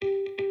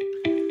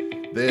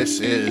This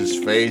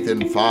is Faith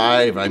in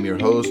Five. I'm your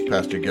host,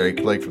 Pastor Gary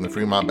Clegg from the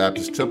Fremont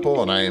Baptist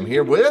Temple, and I am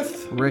here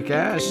with Rick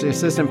Ash, the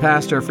Assistant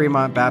Pastor of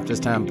Fremont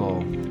Baptist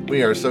Temple.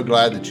 We are so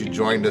glad that you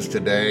joined us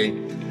today.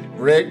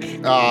 Rick,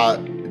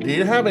 do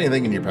you have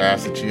anything in your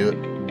past that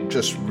you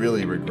just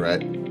really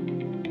regret?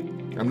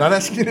 I'm not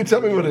asking you to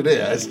tell me what it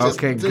is. Just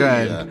okay,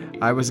 good.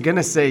 I was going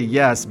to say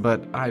yes,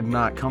 but I'm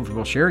not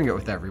comfortable sharing it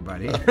with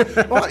everybody.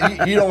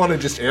 Well, you don't want to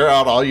just air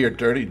out all your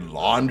dirty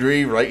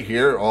laundry right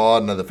here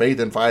on the Faith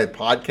in Five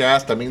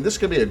podcast. I mean, this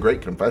could be a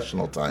great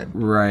confessional time.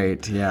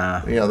 Right,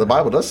 yeah. You know, the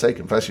Bible does say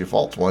confess your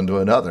faults one to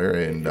another.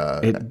 And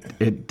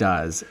It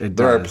does.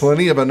 There are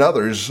plenty of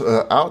anotherers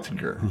out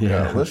here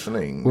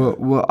listening.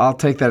 Well, I'll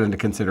take that into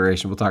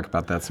consideration. We'll talk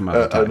about that some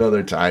other time.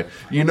 Another time.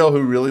 You know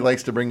who really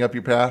likes to bring up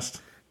your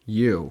past?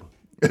 You.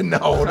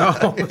 No,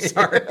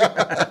 sorry.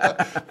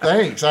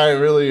 Thanks. I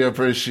really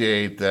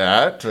appreciate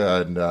that.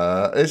 And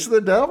it's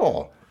the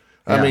devil.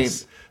 Yes.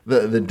 I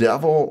mean, the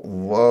devil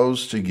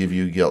loves to give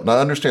you guilt. Now,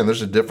 understand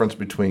there's a difference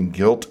between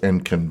guilt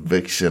and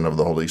conviction of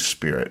the Holy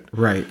Spirit.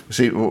 Right.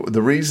 See,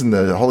 the reason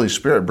the Holy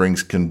Spirit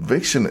brings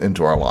conviction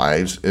into our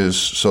lives is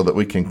so that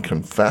we can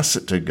confess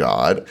it to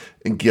God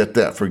and get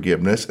that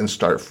forgiveness and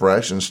start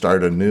fresh and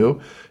start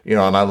anew. You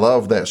know, and I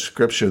love that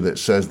scripture that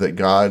says that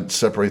God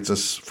separates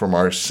us from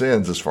our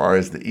sins as far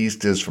as the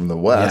east is from the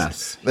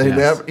west.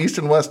 Yes. East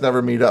and west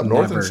never meet up.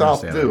 North and south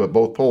understand. do at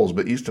both poles,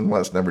 but east and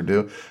west never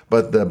do.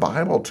 But the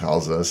Bible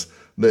tells us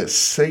that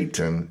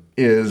Satan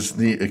is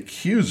the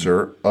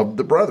accuser of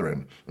the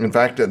brethren. In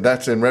fact,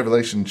 that's in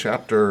Revelation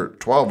chapter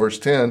 12, verse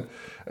 10.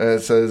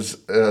 It says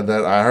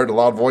that I heard a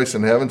loud voice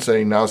in heaven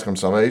saying, now has come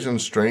salvation,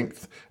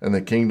 strength, and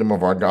the kingdom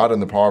of our God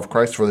and the power of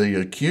Christ. For the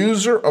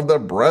accuser of the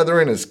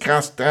brethren is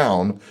cast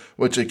down,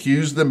 which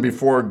accused them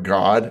before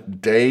God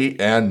day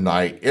and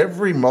night.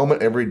 Every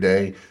moment, every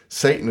day,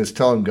 Satan is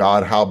telling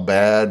God how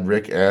bad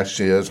Rick Ash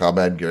is, how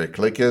bad Gary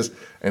Click is,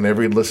 and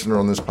every listener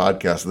on this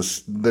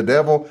podcast. The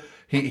devil,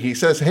 he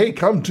says, hey,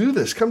 come do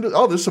this.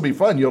 This will be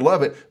fun. You'll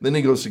love it. Then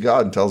he goes to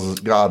God and tells us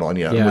God on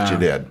what you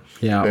did.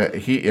 Yeah.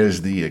 He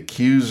is the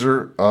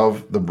accuser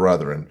of the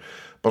brethren.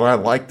 But I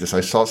like this.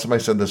 I saw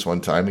somebody said this one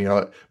time. You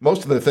know,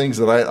 most of the things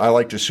that I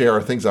like to share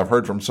are things I've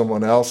heard from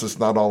someone else. It's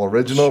not all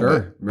original,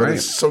 Sure, but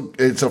right.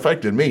 it's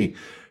affected me.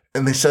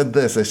 And they said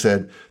this. They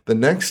said, the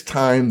next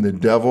time the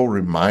devil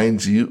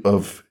reminds you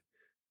of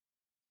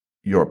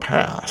your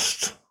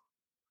past,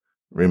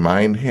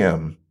 remind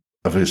him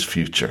of his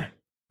future.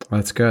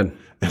 That's good.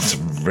 It's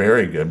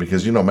very good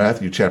because, you know,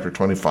 Matthew chapter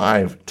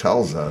 25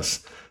 tells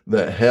us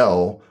that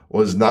hell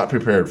was not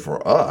prepared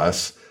for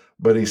us,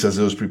 but he says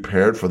it was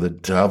prepared for the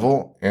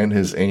devil and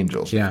his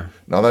angels. Yeah.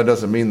 Now, that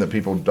doesn't mean that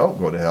people don't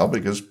go to hell,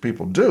 because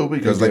people do,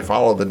 because they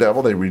follow the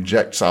devil. They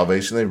reject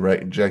salvation. They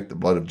reject the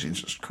blood of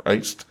Jesus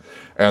Christ.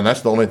 And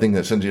that's the only thing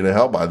that sends you to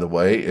hell, by the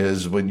way,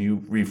 is when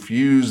you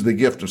refuse the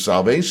gift of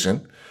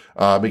salvation,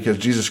 because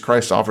Jesus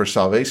Christ offers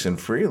salvation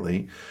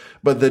freely.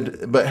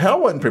 But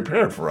hell wasn't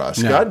prepared for us.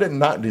 No. God did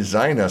not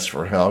design us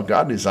for hell.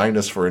 God designed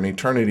us for an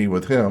eternity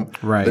with him.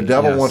 Right. The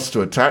devil wants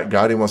to attack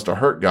God. He wants to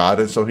hurt God.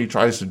 And so he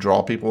tries to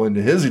draw people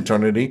into his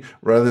eternity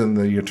rather than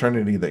the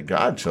eternity that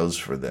God chose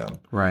for them.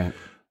 Right.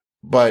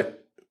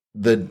 But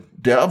the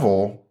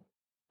devil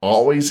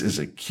always is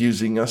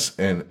accusing us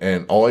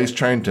and always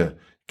trying to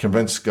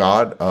convince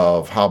God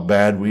of how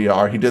bad we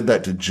are. He did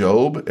that to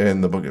Job in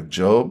the book of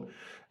Job.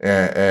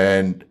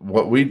 And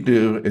what we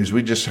do is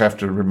we just have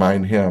to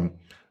remind him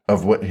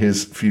of what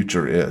his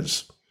future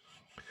is.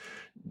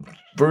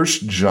 1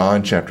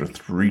 John chapter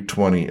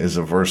 3:20 is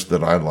a verse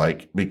that I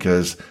like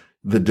because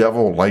the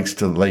devil likes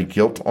to lay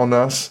guilt on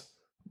us.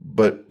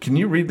 But can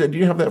you read that? Do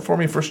you have that for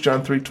me? 1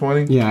 John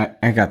 3:20? Yeah,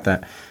 I got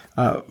that.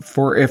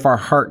 For if our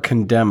heart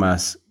condemn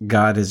us,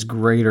 God is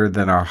greater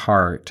than our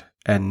heart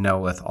and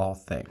knoweth all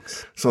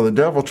things. So the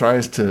devil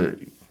tries to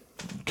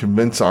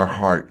convince our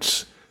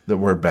hearts that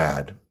we're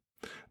bad,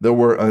 that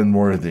we're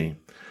unworthy.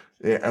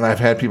 And I've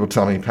had people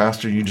tell me,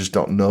 Pastor, you just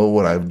don't know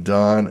what I've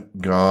done.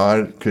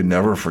 God could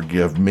never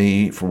forgive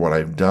me for what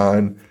I've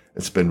done.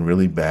 It's been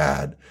really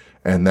bad.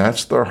 And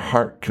that's their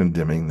heart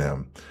condemning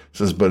them. It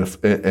says,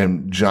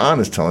 and John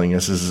is telling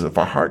us, if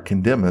our heart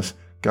condemn us,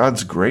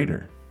 God's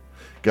greater.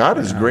 God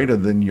is greater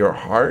than your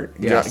heart.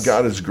 Yes.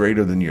 God is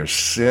greater than your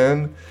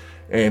sin.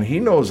 And he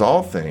knows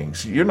all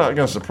things. You're not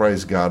going to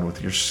surprise God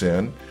with your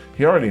sin.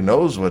 He already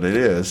knows what it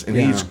is. And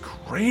he's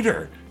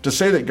greater. To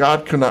say that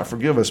God could not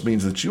forgive us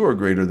means that you are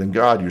greater than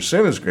God. Your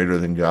sin is greater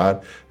than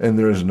God, and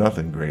there is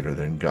nothing greater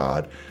than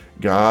God.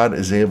 God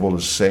is able to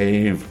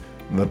save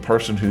the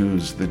person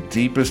who's the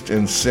deepest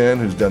in sin,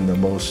 who's done the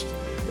most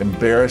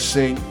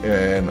embarrassing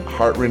and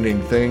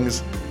heart-rending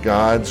things.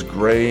 God's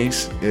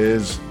grace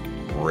is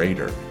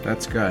greater.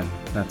 That's good.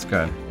 That's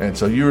good. And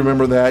so you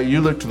remember that.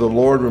 You look to the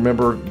Lord.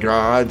 Remember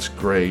God's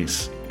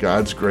grace.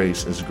 God's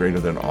grace is greater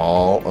than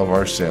all of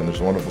our sin.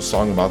 There's a wonderful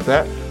song about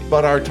that.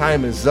 But our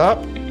time is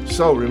up.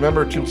 So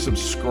remember to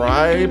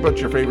subscribe at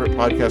your favorite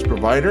podcast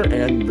provider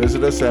and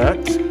visit us at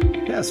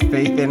Yes,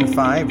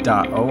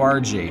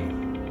 faithin5.org.